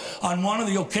door on one of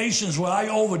the occasions where I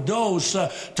overdosed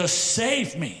to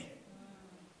save me.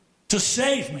 To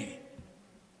save me.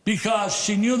 Because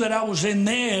she knew that I was in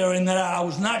there and that I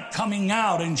was not coming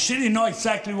out. And she didn't know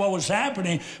exactly what was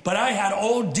happening. But I had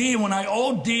OD. When I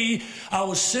OD, I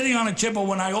was sitting on a chair. But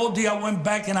when I OD, I went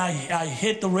back and I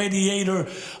hit the radiator,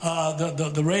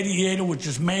 the radiator, which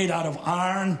is made out of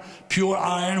iron, pure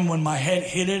iron. When my head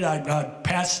hit it, I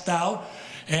passed out.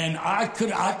 And I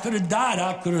could have died.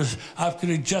 I could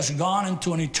have just gone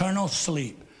into an eternal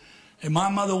sleep. And my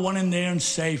mother went in there and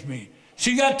saved me.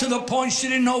 She got to the point she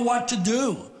didn't know what to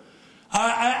do.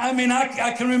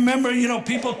 I can remember,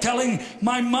 people telling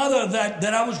my mother that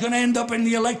I was going to end up in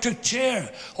the electric chair.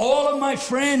 All of my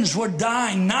friends were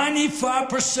dying.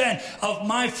 95% of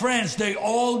my friends, they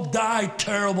all died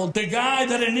terrible. The guy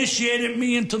that initiated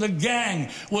me into the gang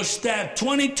was stabbed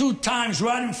 22 times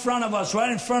right in front of us,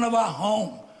 right in front of our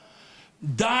home.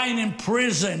 Dying in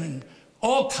prison and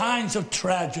all kinds of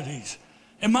tragedies.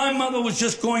 And my mother was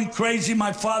just going crazy.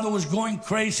 My father was going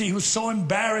crazy. He was so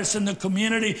embarrassed in the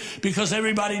community because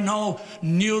everybody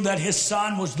knew that his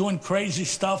son was doing crazy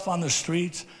stuff on the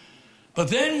streets. But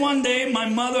then one day my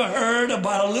mother heard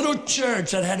about a little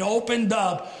church that had opened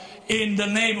up in the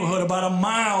neighborhood about a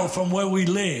mile from where we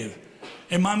live.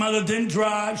 And my mother didn't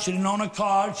drive. She didn't own a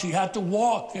car. She had to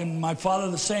walk. And my father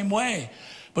the same way.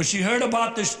 But she heard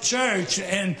about this church.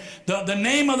 And the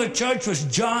name of the church was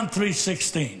John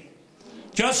 3:16.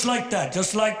 Just like that,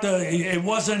 just like it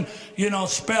wasn't,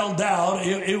 spelled out.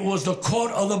 It was the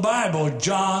quote of the Bible,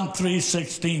 John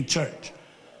 3:16 church.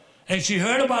 And she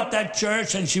heard about that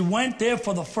church and she went there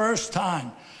for the first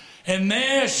time. And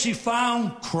there she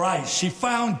found Christ. She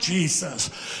found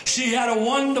Jesus. She had a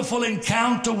wonderful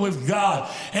encounter with God.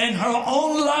 And her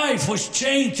own life was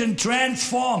changed and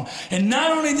transformed. And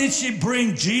not only did she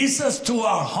bring Jesus to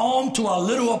our home, to our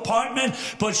little apartment,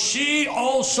 but she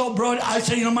also brought,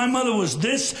 my mother was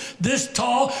this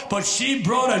tall, but she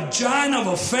brought a giant of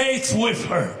a faith with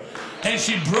her. And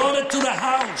she brought it to the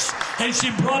house. And she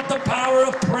brought the power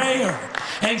of prayer.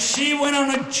 And she went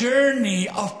on a journey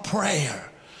of prayer.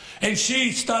 And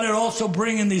she started also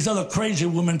bringing these other crazy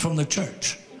women from the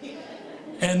church.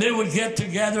 And they would get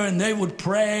together and they would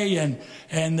pray.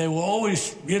 And they were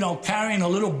always, carrying a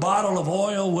little bottle of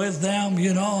oil with them,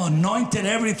 anointed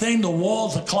everything, the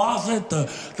walls, the closet,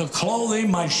 the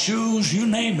clothing, my shoes, you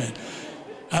name it.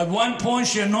 At one point,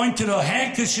 she anointed a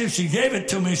handkerchief. She gave it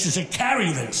to me. She said,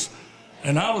 carry this.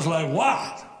 And I was like,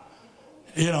 what?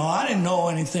 I didn't know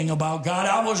anything about God.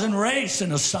 I wasn't raised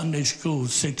in a Sunday school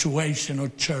situation or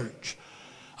church.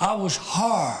 I was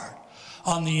hard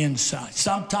on the inside.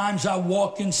 Sometimes I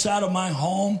walk inside of my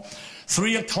home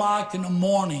 3 o'clock in the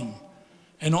morning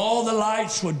and all the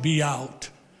lights would be out.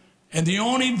 And the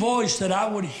only voice that I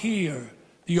would hear,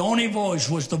 the only voice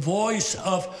was the voice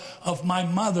of my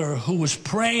mother, who was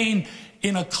praying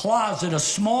in a closet, a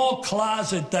small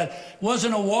closet that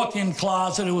wasn't a walk-in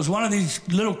closet. It was one of these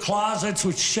little closets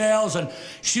with shelves, and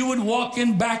she would walk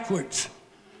in backwards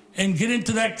and get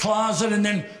into that closet and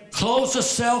then close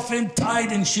herself in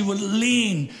tight, and she would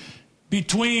lean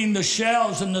between the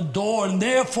shelves and the door, and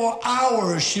there for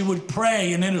hours she would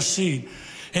pray and intercede.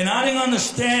 And I didn't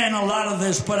understand a lot of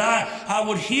this, but I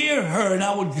would hear her, and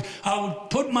I would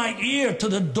put my ear to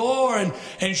the door,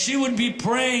 and she would be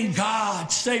praying,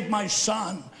 God, save my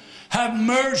son. have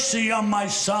mercy on my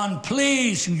son.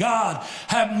 Please, God,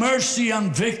 have mercy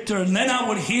on Victor. And then I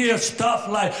would hear stuff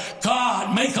like,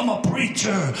 God, make him a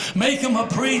preacher. Make him a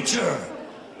preacher.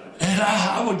 And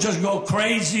I would just go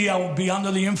crazy. I would be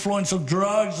under the influence of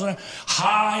drugs,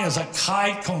 high as a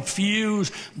kite,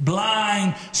 confused,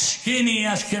 blind, skinny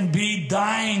as can be,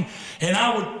 dying. And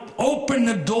I would open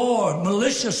the door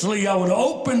maliciously. I would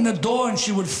open the door and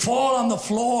she would fall on the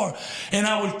floor. And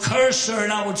I would curse her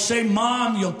and I would say,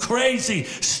 Mom, you're crazy.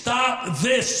 Stop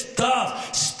this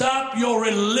stuff. Stop your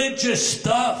religious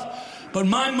stuff. But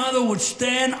my mother would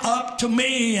stand up to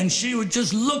me and she would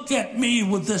just look at me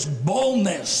with this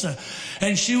boldness.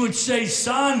 And she would say,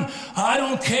 son, I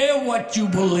don't care what you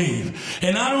believe.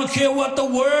 And I don't care what the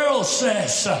world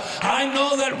says. I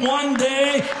know that one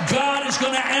day God is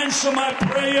going to answer my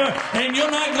prayer and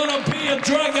you're not going to be a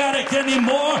drug addict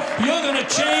anymore. You're going to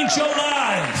change your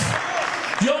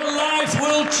life. Your life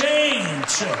will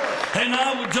change. And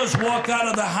I would just walk out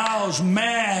of the house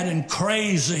mad and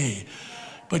crazy.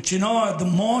 But you know, the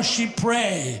more she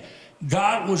prayed,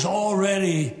 God was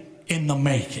already in the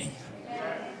making.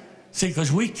 See,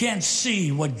 because we can't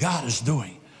see what God is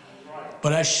doing.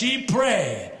 But as she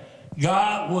prayed,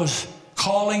 God was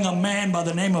calling a man by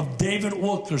the name of David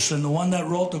Wilkerson, the one that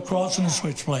wrote The Cross and the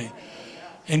Switchblade.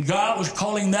 And God was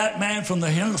calling that man from the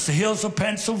hills of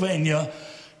Pennsylvania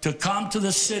to come to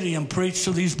the city and preach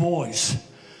to these boys.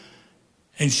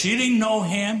 And she didn't know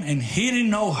him, and he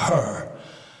didn't know her.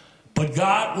 But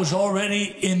God was already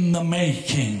in the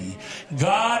making.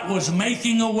 God was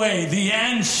making a way. The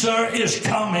answer is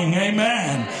coming.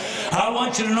 Amen. I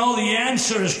want you to know the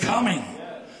answer is coming.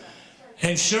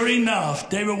 And sure enough,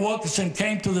 David Wilkerson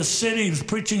came to the city. He was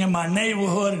preaching in my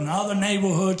neighborhood and other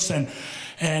neighborhoods.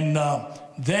 And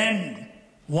then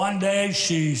one day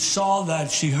she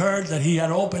heard that he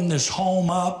had opened this home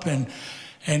up.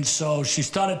 And so she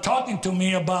started talking to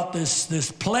me about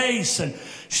this place, and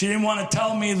she didn't want to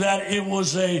tell me that it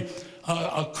was a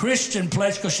Christian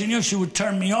place because she knew she would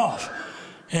turn me off.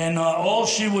 And all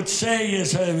she would say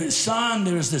is, son,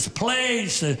 there's this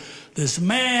place, this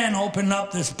man opened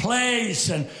up this place,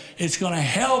 and it's going to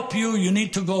help you. You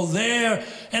need to go there.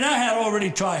 And I had already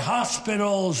tried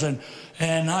hospitals, and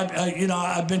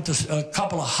I've been to a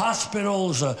couple of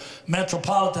hospitals,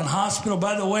 Metropolitan Hospital.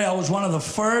 By the way, I was one of the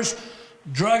first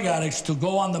drug addicts to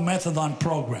go on the methadone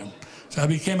program. So I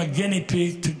became a guinea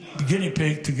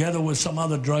pig together with some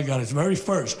other drug addicts. Very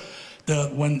first,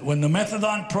 when the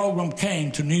methadone program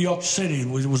came to New York City, it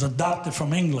was adopted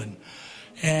from England,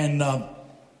 and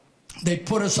they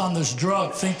put us on this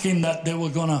drug thinking that they were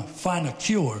going to find a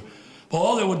cure. But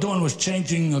all they were doing was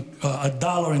changing a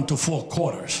dollar into 4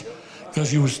 quarters.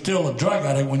 Because you were still a drug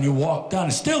addict when you walked down.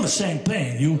 It's still the same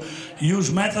thing. You use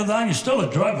methadone, you're still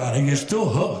a drug addict. You're still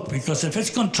hooked. Because if it's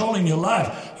controlling your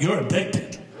life, you're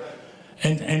addicted.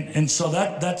 And so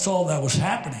that's all that was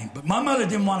happening. But my mother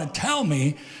didn't want to tell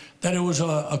me that it was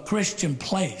a Christian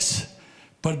place.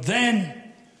 But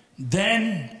then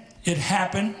it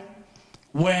happened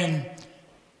when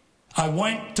I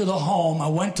went to the home, I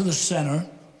went to the center,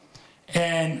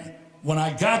 and when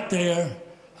I got there,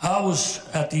 I was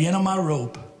at the end of my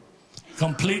rope,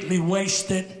 completely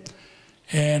wasted.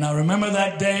 And I remember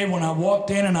that day when I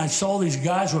walked in and I saw these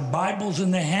guys with Bibles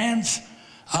in their hands,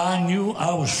 I knew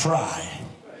I was fried.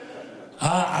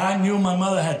 I knew my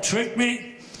mother had tricked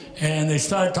me, and they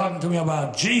started talking to me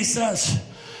about Jesus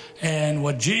and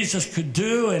what Jesus could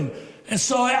do. And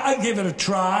so I gave it a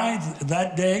try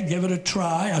that day, give it a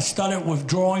try. I started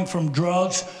withdrawing from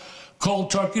drugs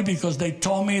cold turkey because they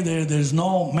told me there's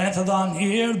no methadone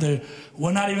here.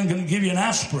 We're not even going to give you an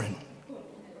aspirin.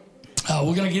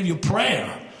 We're going to give you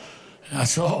prayer. And I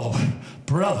said, oh,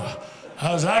 brother,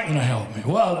 how's that going to help me?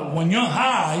 Well, when you're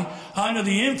high, under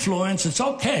the influence, it's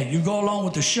okay. You go along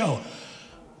with the show.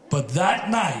 But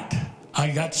that night, I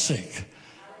got sick.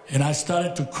 And I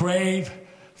started to crave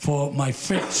for my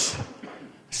fix.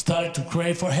 Started to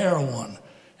crave for heroin.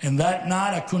 And that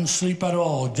night, I couldn't sleep at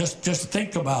all. Just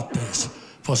think about this.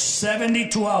 For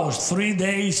 72 hours, 3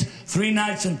 days, 3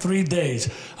 nights and 3 days,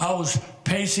 I was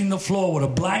pacing the floor with a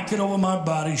blanket over my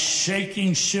body,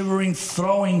 shaking, shivering,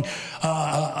 throwing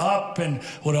up, and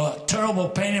with a terrible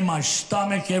pain in my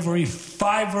stomach. Every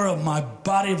fiber of my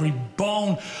body, every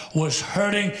bone was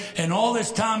hurting. And all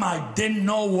this time, I didn't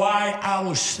know why I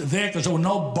was there because there were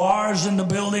no bars in the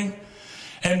building.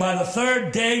 And by the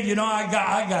 3rd day, you know, I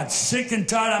got sick and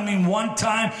tired. I mean, one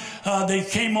time they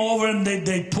came over and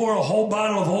they poured a whole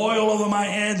bottle of oil over my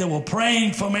head. They were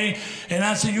praying for me. And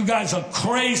I said, you guys are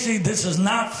crazy. This is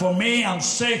not for me. I'm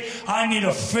sick. I need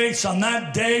a fix. On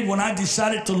that day, when I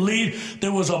decided to leave,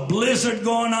 there was a blizzard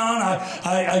going on.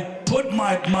 I put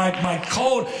my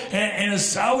coat, and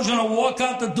as I was going to walk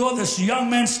out the door, this young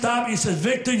man stopped. He says,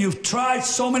 Victor, you've tried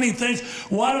so many things.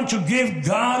 Why don't you give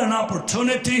God an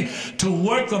opportunity to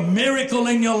work a miracle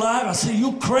in your life? I said,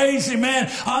 you crazy, man.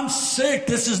 I'm sick.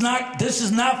 This is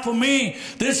not for me.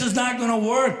 This is not going to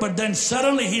work. But then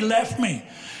suddenly he left me.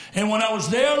 And when I was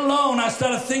there alone, I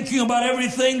started thinking about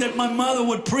everything that my mother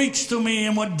would preach to me,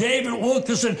 and what David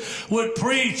Wilkerson would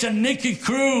preach, and Nicky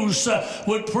Cruz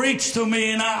would preach to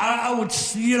me. And I would,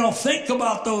 think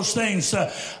about those things.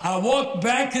 I walked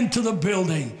back into the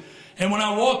building. And when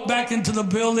I walked back into the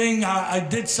building, I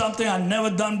did something I'd never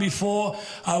done before.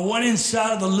 I went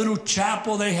inside of the little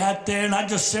chapel they had there, and I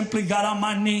just simply got on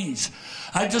my knees.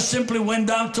 I just simply went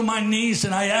down to my knees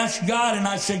and I asked God, and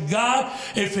I said, God,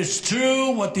 if it's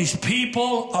true what these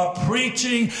people are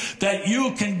preaching, that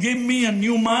you can give me a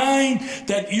new mind,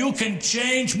 that you can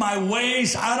change my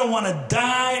ways. I don't want to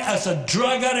die as a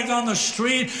drug addict on the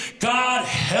street. God,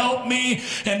 help me.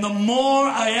 And the more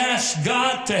I asked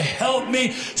God to help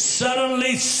me,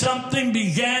 suddenly something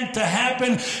began to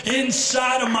happen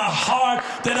inside of my heart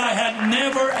that I had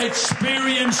never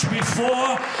experienced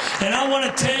before. And I want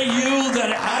to tell you that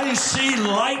I didn't see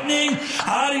lightning,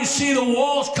 I didn't see the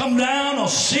walls come down or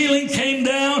ceiling came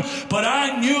down, but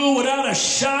I knew without a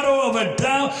shadow of a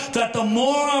doubt that the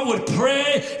more I would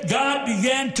pray, God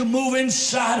began to move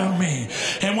inside of me.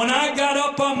 And when I got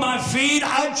up on my feet,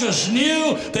 I just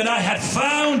knew that I had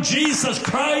found Jesus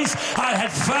Christ, I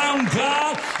had found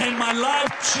God, and my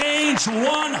life changed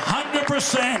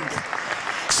 100%.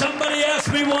 Somebody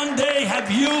asked me one day, have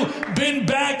you been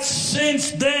back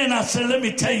since then? I said, let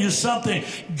me tell you something.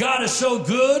 God is so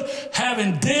good.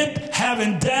 Haven't dipped,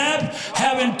 haven't dabbed,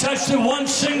 haven't touched it one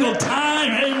single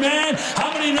time. Amen.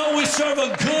 How many know we serve a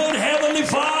good Heavenly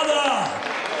Father?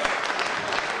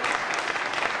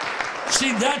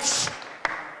 See, that's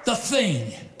the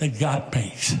thing that God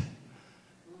makes.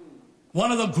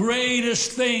 One of the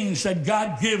greatest things that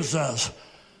God gives us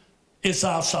is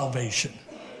our salvation.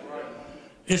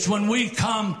 It's when we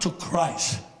come to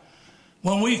Christ,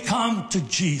 when we come to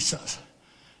Jesus,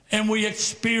 and we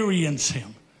experience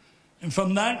Him. And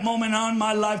from that moment on,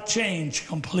 my life changed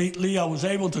completely. I was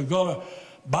able to go to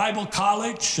Bible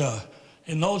college.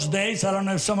 In those days, I don't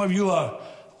know if some of you are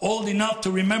old enough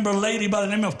to remember a lady by the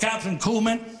name of Catherine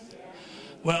Kuhlman.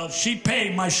 Well, she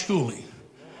paid my schooling.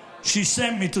 She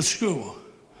sent me to school.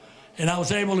 And I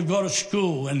was able to go to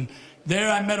school. And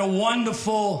there I met a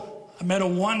wonderful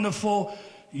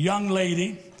young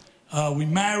lady. We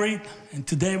married, and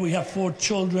today we have 4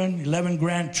 children, 11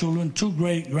 grandchildren, 2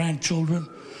 great-grandchildren.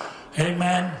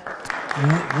 Amen.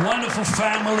 Wonderful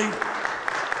family.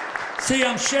 See,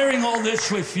 I'm sharing all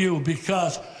this with you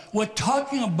because we're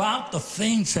talking about the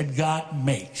things that God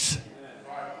makes.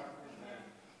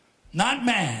 Not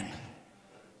man,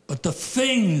 but the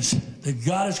things that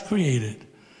God has created,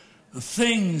 the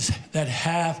things that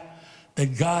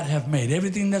God have made,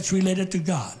 everything that's related to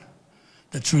God,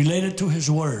 that's related to His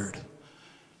Word.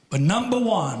 But number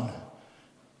one,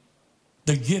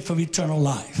 the gift of eternal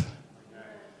life.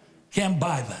 Can't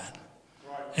buy that.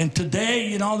 And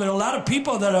today, there are a lot of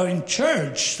people that are in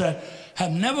church that have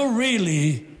never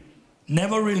really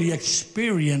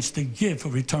experienced the gift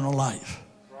of eternal life.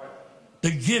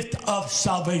 The gift of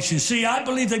salvation. See, I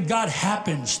believe that God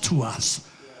happens to us.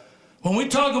 When we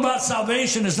talk about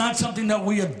salvation, it's not something that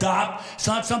we adopt. It's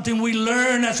not something we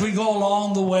learn as we go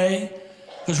along the way.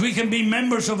 Because we can be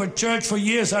members of a church for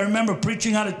years. I remember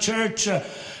preaching at a church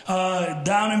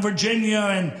down in Virginia,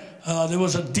 and there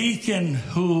was a deacon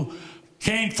who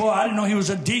came for, I didn't know he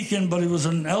was a deacon, but he was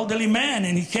an elderly man,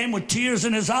 and he came with tears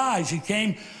in his eyes. He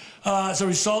came as a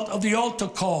result of the altar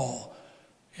call.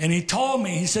 And he told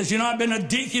me, he says, I've been a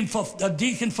deacon for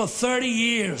 30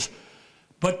 years,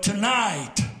 but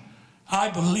tonight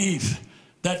I believe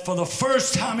that for the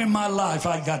first time in my life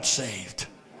I got saved.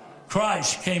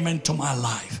 Christ came into my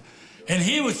life. And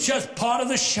He was just part of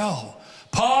the show,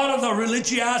 part of the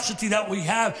religiosity that we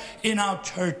have in our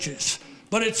churches.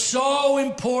 But it's so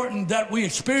important that we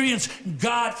experience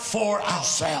God for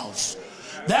ourselves.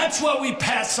 That's what we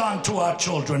pass on to our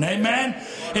children. Amen?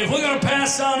 If we're going to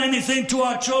pass on anything to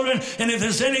our children, and if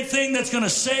there's anything that's going to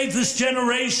save this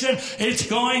generation, it's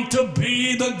going to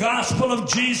be the gospel of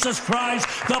Jesus Christ,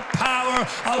 the power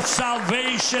of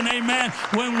salvation. Amen?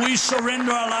 When we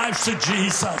surrender our lives to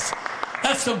Jesus.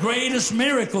 That's the greatest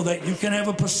miracle that you can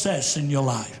ever possess in your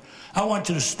life. I want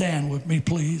you to stand with me,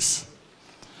 please.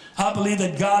 I believe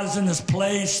that God is in this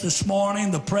place this morning.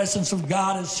 The presence of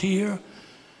God is here.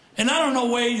 And I don't know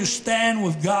where you stand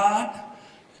with God,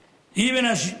 even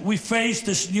as we face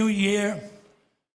this new year.